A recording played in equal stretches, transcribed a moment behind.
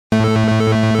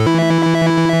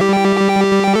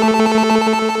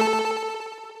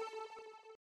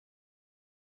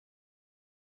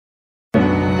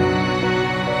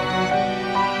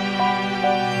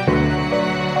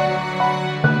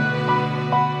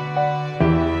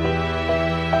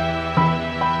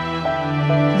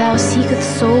Thou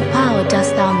seekest soul power,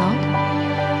 dost thou not?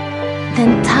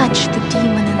 Then touch the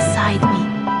demon inside me.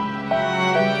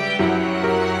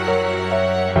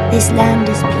 This land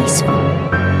is peaceful,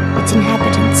 its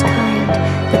inhabitants kind,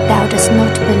 but thou dost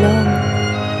not belong.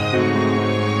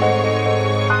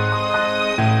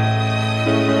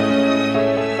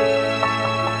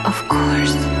 Of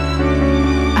course,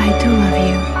 I do love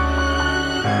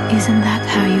you. Isn't that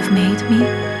how you've made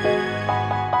me?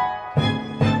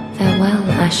 Farewell,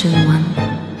 Ashen One.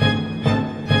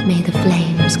 May the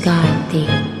flames guide thee.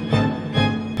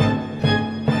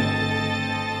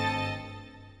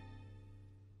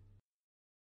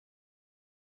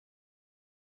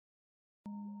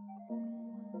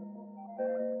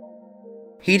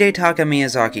 Hidetaka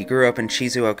Miyazaki grew up in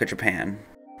Shizuoka, Japan.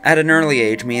 At an early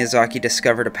age, Miyazaki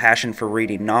discovered a passion for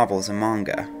reading novels and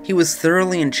manga. He was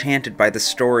thoroughly enchanted by the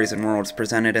stories and worlds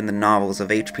presented in the novels of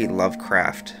H.P.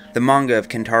 Lovecraft, the manga of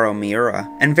Kentaro Miura,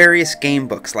 and various game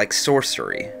books like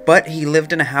Sorcery. But he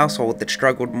lived in a household that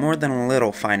struggled more than a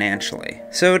little financially.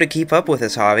 So to keep up with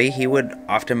his hobby, he would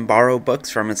often borrow books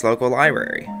from his local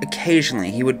library. Occasionally,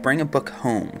 he would bring a book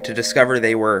home to discover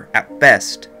they were, at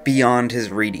best, beyond his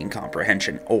reading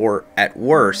comprehension, or, at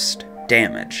worst,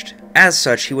 damaged. As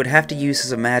such, he would have to use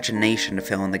his imagination to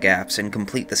fill in the gaps and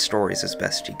complete the stories as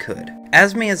best he could.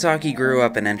 As Miyazaki grew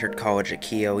up and entered college at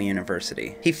Keio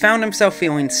University, he found himself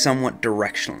feeling somewhat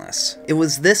directionless. It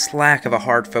was this lack of a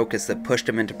hard focus that pushed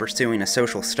him into pursuing a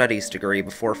social studies degree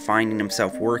before finding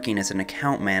himself working as an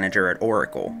account manager at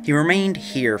Oracle. He remained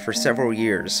here for several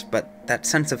years, but that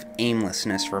sense of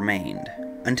aimlessness remained.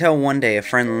 Until one day a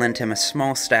friend lent him a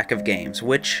small stack of games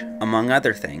which, among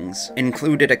other things,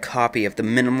 included a copy of the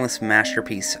minimalist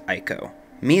masterpiece Ico.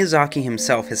 Miyazaki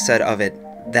himself has said of it,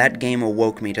 "That game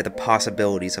awoke me to the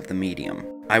possibilities of the medium.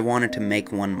 I wanted to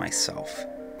make one myself."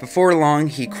 Before long,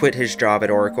 he quit his job at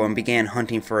Oracle and began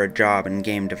hunting for a job in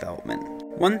game development.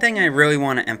 One thing I really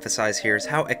want to emphasize here is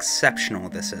how exceptional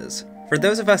this is. For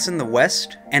those of us in the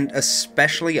West, and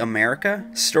especially America,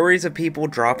 stories of people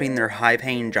dropping their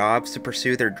high-paying jobs to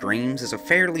pursue their dreams is a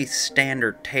fairly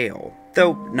standard tale,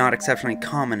 though not exceptionally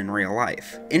common in real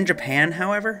life. In Japan,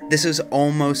 however, this is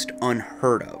almost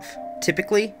unheard of.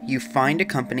 Typically, you find a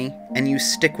company, and you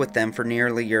stick with them for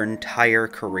nearly your entire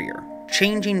career.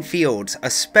 Changing fields,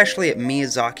 especially at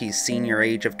Miyazaki's senior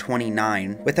age of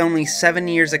 29, with only 7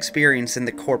 years experience in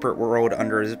the corporate world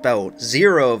under his belt,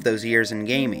 0 of those years in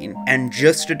gaming, and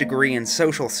just a degree in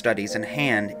social studies in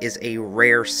hand, is a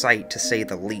rare sight to say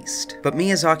the least. But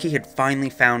Miyazaki had finally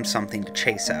found something to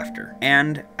chase after,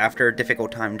 and, after a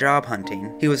difficult time job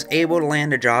hunting, he was able to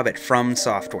land a job at From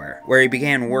Software, where he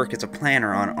began work as a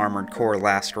planner on Armored Core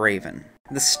Last Raven.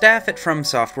 The staff at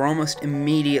FromSoft were almost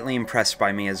immediately impressed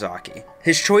by Miyazaki.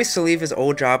 His choice to leave his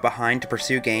old job behind to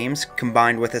pursue games,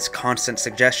 combined with his constant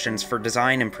suggestions for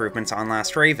design improvements on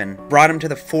Last Raven, brought him to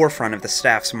the forefront of the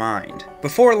staff's mind.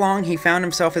 Before long, he found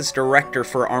himself as director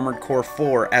for Armored Core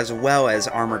 4 as well as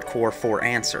Armored Core 4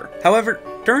 Answer. However,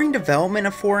 during development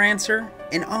of 4 Answer,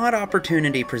 an odd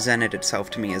opportunity presented itself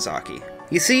to Miyazaki.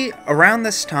 You see, around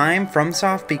this time,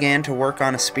 FromSoft began to work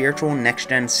on a spiritual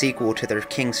next-gen sequel to their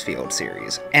Kingsfield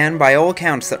series, and by all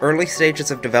accounts, the early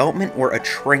stages of development were a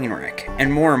train wreck,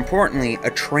 and more importantly, a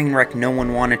train wreck no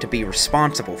one wanted to be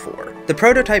responsible for. The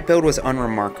prototype build was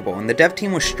unremarkable, and the dev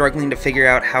team was struggling to figure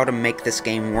out how to make this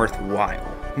game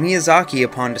worthwhile. Miyazaki,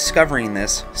 upon discovering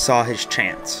this, saw his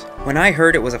chance. When I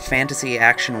heard it was a fantasy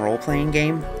action role-playing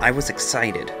game, I was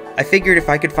excited. I figured if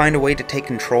I could find a way to take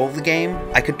control of the game,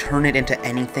 I could turn it into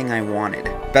anything I wanted.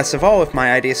 Best of all, if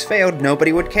my ideas failed,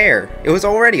 nobody would care. It was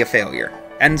already a failure.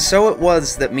 And so it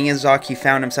was that Miyazaki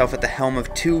found himself at the helm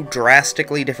of 2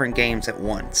 drastically different games at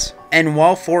once. And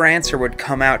while 4 Answer would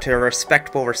come out to a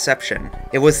respectable reception,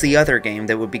 it was the other game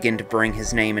that would begin to bring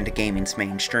his name into gaming's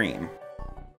mainstream.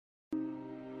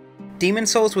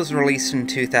 Demon's Souls was released in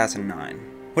 2009.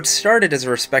 What started as a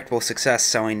respectable success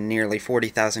selling nearly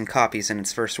 40,000 copies in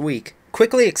its first week,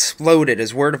 quickly exploded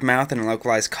as word of mouth and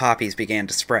localized copies began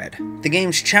to spread. The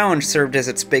game's challenge served as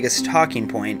its biggest talking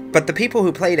point, but the people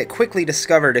who played it quickly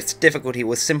discovered its difficulty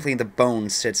was simply the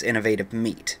bones to its innovative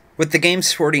meat. With the game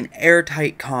sporting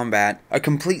airtight combat, a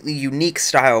completely unique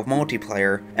style of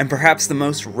multiplayer, and perhaps the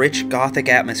most rich gothic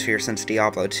atmosphere since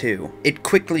Diablo 2, it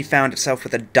quickly found itself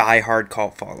with a die-hard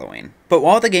cult following. But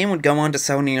while the game would go on to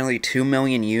sell nearly 2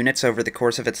 million units over the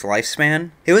course of its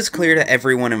lifespan, it was clear to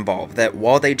everyone involved that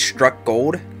while they'd struck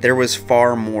gold, there was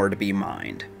far more to be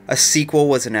mined. A sequel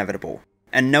was inevitable,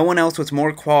 and no one else was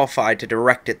more qualified to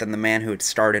direct it than the man who had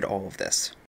started all of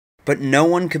this. But no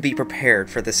one could be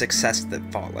prepared for the success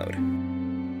that followed.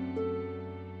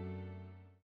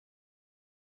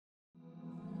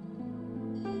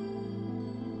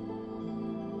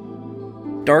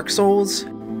 Dark Souls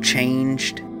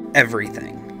changed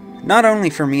everything. Not only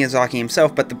for Miyazaki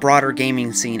himself, but the broader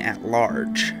gaming scene at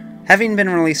large. Having been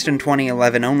released in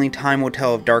 2011, only time will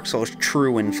tell of Dark Souls'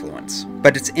 true influence,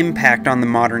 but its impact on the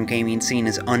modern gaming scene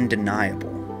is undeniable.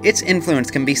 Its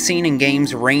influence can be seen in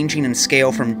games ranging in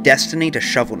scale from Destiny to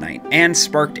Shovel Knight, and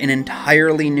sparked an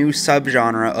entirely new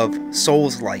subgenre of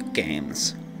Souls-like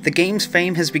games. The game's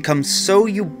fame has become so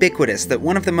ubiquitous that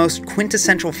one of the most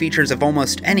quintessential features of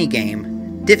almost any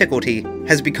game, difficulty,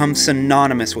 has become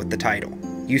synonymous with the title.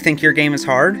 You think your game is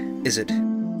hard? Is it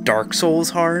Dark Souls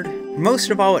hard? Most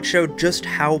of all, it showed just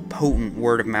how potent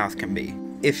word of mouth can be.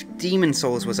 If Demon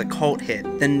Souls was a cult hit,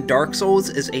 then Dark Souls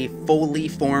is a fully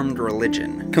formed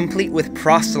religion, complete with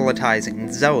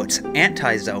proselytizing, zealots,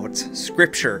 anti-zealots,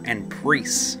 scripture, and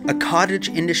priests. A cottage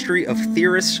industry of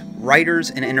theorists, writers,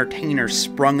 and entertainers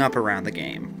sprung up around the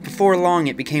game. Before long,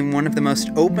 it became one of the most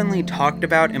openly talked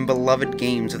about and beloved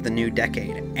games of the new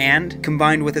decade, and,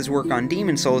 combined with his work on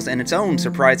Demon Souls and its own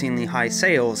surprisingly high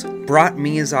sales, brought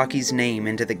Miyazaki's name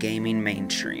into the gaming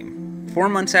mainstream. 4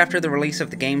 months after the release of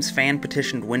the game's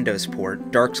fan-petitioned Windows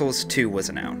port, Dark Souls 2 was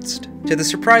announced. To the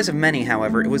surprise of many,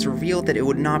 however, it was revealed that it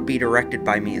would not be directed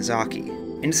by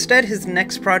Miyazaki. Instead, his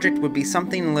next project would be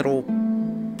something a little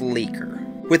bleaker.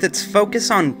 With its focus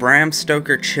on Bram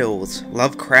Stoker chills,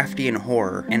 Lovecraftian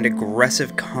horror, and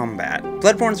aggressive combat,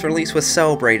 Bloodborne's release was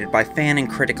celebrated by fan and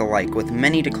critic alike, with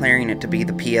many declaring it to be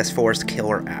the PS4's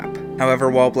killer app.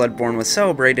 However, while Bloodborne was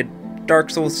celebrated, Dark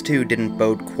Souls 2 didn't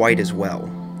bode quite as well.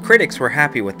 Critics were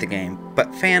happy with the game,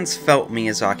 but fans felt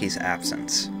Miyazaki's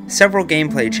absence. Several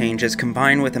gameplay changes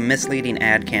combined with a misleading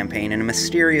ad campaign and a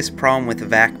mysterious problem with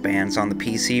VAC bans on the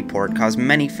PC port caused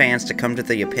many fans to come to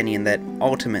the opinion that,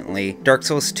 ultimately, Dark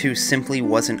Souls 2 simply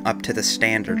wasn't up to the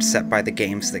standards set by the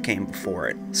games that came before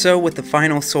it. So with the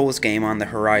final Souls game on the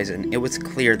horizon, it was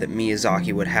clear that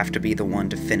Miyazaki would have to be the one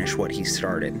to finish what he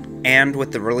started. And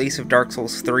with the release of Dark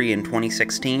Souls 3 in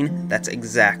 2016, that's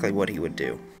exactly what he would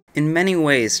do. In many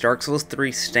ways, Dark Souls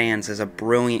 3 stands as a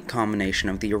brilliant combination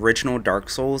of the original Dark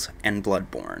Souls and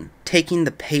Bloodborne, taking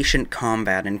the patient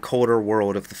combat and colder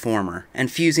world of the former,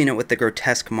 and fusing it with the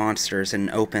grotesque monsters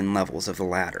and open levels of the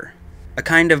latter. A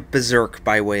kind of berserk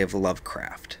by way of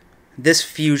Lovecraft. This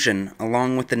fusion,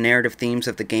 along with the narrative themes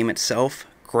of the game itself,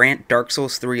 grant Dark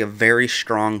Souls 3 a very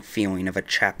strong feeling of a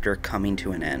chapter coming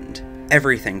to an end.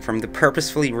 Everything from the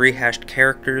purposefully rehashed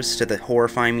characters to the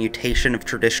horrifying mutation of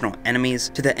traditional enemies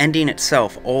to the ending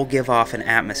itself all give off an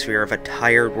atmosphere of a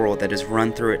tired world that has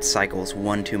run through its cycles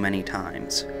one too many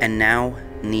times, and now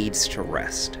needs to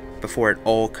rest, before it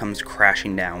all comes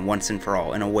crashing down once and for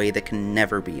all in a way that can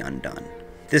never be undone.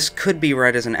 This could be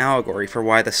read as an allegory for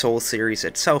why the Souls series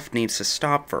itself needs to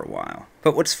stop for a while.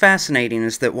 But what's fascinating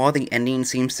is that while the ending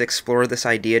seems to explore this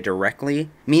idea directly,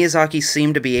 Miyazaki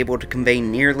seemed to be able to convey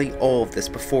nearly all of this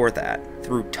before that,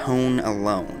 through tone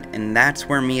alone, and that's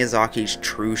where Miyazaki's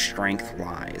true strength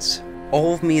lies.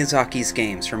 All of Miyazaki's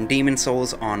games, from Demon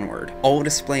Souls onward, all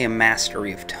display a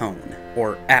mastery of tone,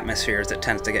 or atmosphere as it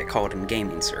tends to get called in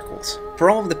gaming circles. For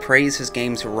all of the praise his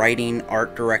game's writing,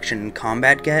 art direction, and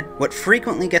combat get, what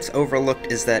frequently gets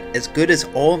overlooked is that, as good as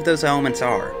all of those elements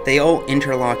are, they all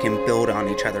interlock and build on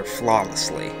each other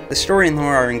flawlessly. The story and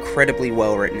lore are incredibly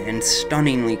well written and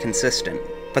stunningly consistent,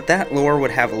 but that lore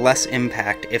would have less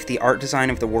impact if the art design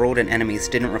of the world and enemies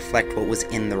didn't reflect what was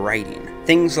in the writing.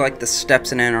 Things like the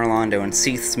steps in Anor Londo and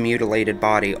Seath's mutilated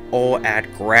body all add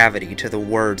gravity to the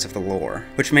words of the lore,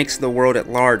 which makes the world at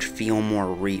large feel more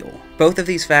real. Both of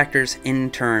these factors in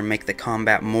turn make the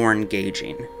combat more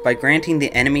engaging, by granting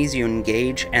the enemies you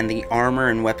engage and the armor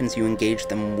and weapons you engage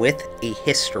them with a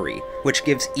history, which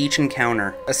gives each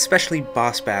encounter, especially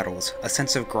boss battles, a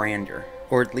sense of grandeur,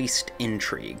 or at least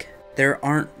intrigue. There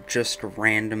aren't just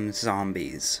random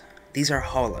zombies. These are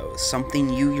hollows, something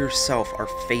you yourself are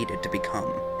fated to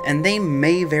become. And they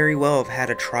may very well have had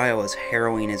a trial as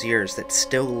harrowing as yours that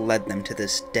still led them to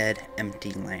this dead,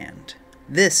 empty land.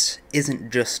 This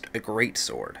isn't just a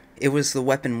greatsword. It was the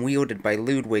weapon wielded by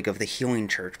Ludwig of the Healing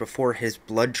Church before his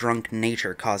blood-drunk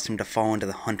nature caused him to fall into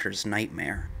the hunter's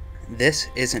nightmare. This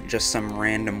isn't just some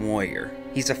random warrior.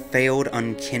 He's a failed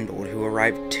unkindled who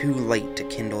arrived too late to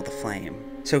kindle the flame.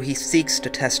 So he seeks to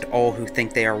test all who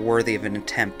think they are worthy of an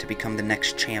attempt to become the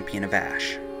next champion of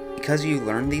Ash. Because you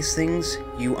learn these things,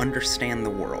 you understand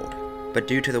the world. But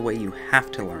due to the way you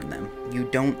have to learn them, you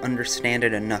don't understand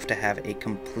it enough to have a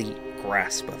complete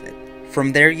grasp of it.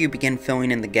 From there you begin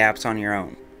filling in the gaps on your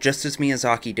own, just as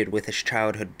Miyazaki did with his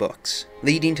childhood books,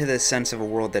 leading to this sense of a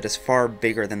world that is far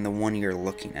bigger than the one you're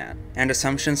looking at, and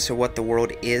assumptions to what the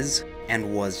world is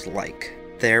and was like,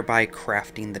 thereby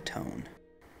crafting the tone.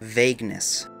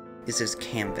 Vagueness is his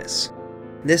canvas.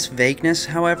 This vagueness,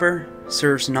 however,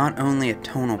 serves not only a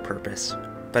tonal purpose,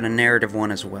 but a narrative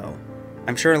one as well.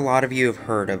 I'm sure a lot of you have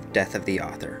heard of Death of the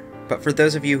Author, but for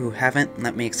those of you who haven't,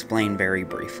 let me explain very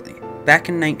briefly. Back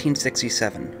in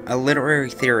 1967, a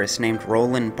literary theorist named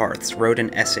Roland Barthes wrote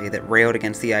an essay that railed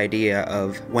against the idea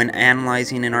of, when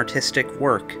analyzing an artistic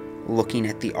work, looking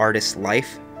at the artist's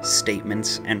life,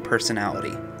 statements, and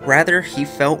personality. Rather, he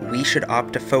felt we should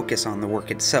opt to focus on the work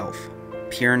itself,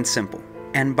 pure and simple.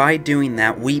 And by doing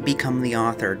that, we become the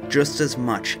author just as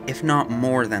much, if not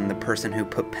more, than the person who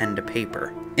put pen to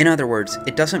paper. In other words,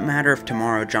 it doesn't matter if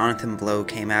tomorrow Jonathan Blow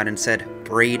came out and said,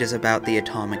 "Braid is about the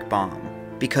atomic bomb,"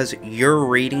 because your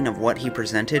reading of what he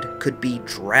presented could be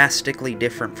drastically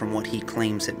different from what he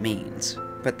claims it means.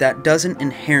 But that doesn't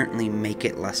inherently make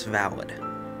it less valid.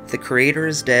 The creator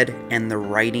is dead, and the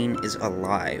writing is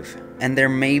alive. And there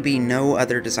may be no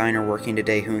other designer working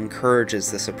today who encourages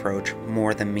this approach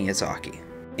more than Miyazaki.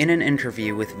 In an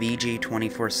interview with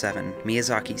VG247,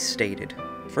 Miyazaki stated,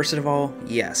 "First of all,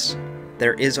 yes,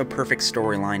 there is a perfect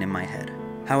storyline in my head.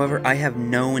 However, I have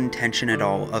no intention at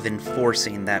all of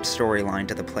enforcing that storyline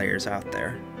to the players out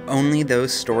there. Only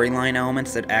those storyline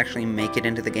elements that actually make it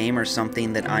into the game are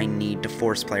something that I need to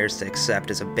force players to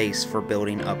accept as a base for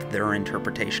building up their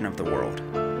interpretation of the world.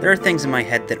 There are things in my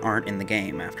head that aren't in the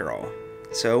game, after all.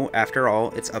 So, after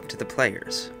all, it's up to the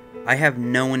players. I have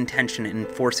no intention in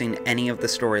enforcing any of the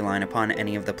storyline upon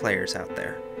any of the players out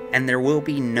there. And there will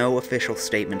be no official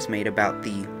statements made about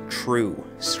the true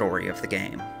story of the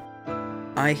game."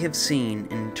 I have seen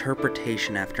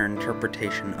interpretation after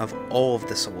interpretation of all of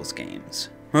the Souls games.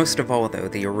 Most of all, though,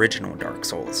 the original Dark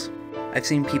Souls. I've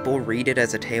seen people read it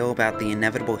as a tale about the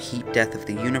inevitable heat death of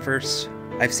the universe,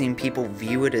 I've seen people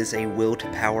view it as a will to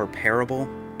power parable,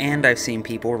 and I've seen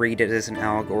people read it as an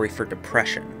allegory for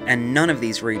depression, and none of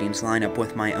these readings line up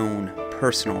with my own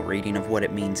personal reading of what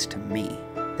it means to me.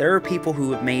 There are people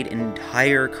who have made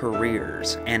entire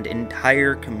careers and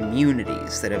entire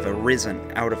communities that have arisen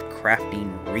out of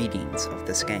crafting readings of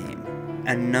this game.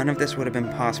 And none of this would have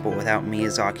been possible without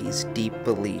Miyazaki's deep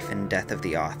belief in Death of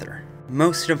the Author.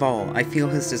 Most of all, I feel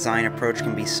his design approach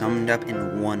can be summed up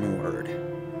in one word: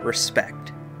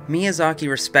 respect. Miyazaki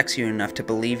respects you enough to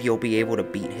believe you'll be able to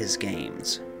beat his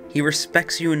games. He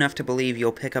respects you enough to believe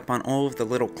you'll pick up on all of the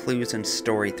little clues and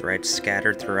story threads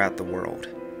scattered throughout the world.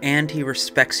 And he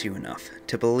respects you enough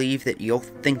to believe that you'll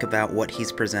think about what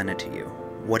he's presented to you,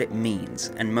 what it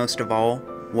means, and most of all,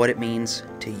 what it means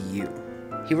to you.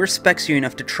 He respects you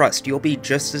enough to trust you'll be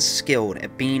just as skilled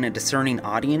at being a discerning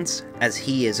audience as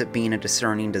he is at being a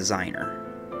discerning designer.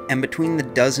 And between the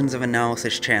dozens of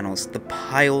analysis channels, the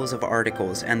piles of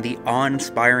articles, and the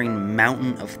awe-inspiring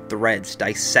mountain of threads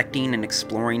dissecting and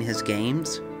exploring his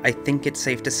games, I think it's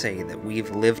safe to say that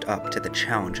we've lived up to the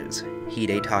challenges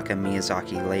Hidetaka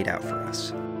Miyazaki laid out for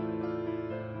us.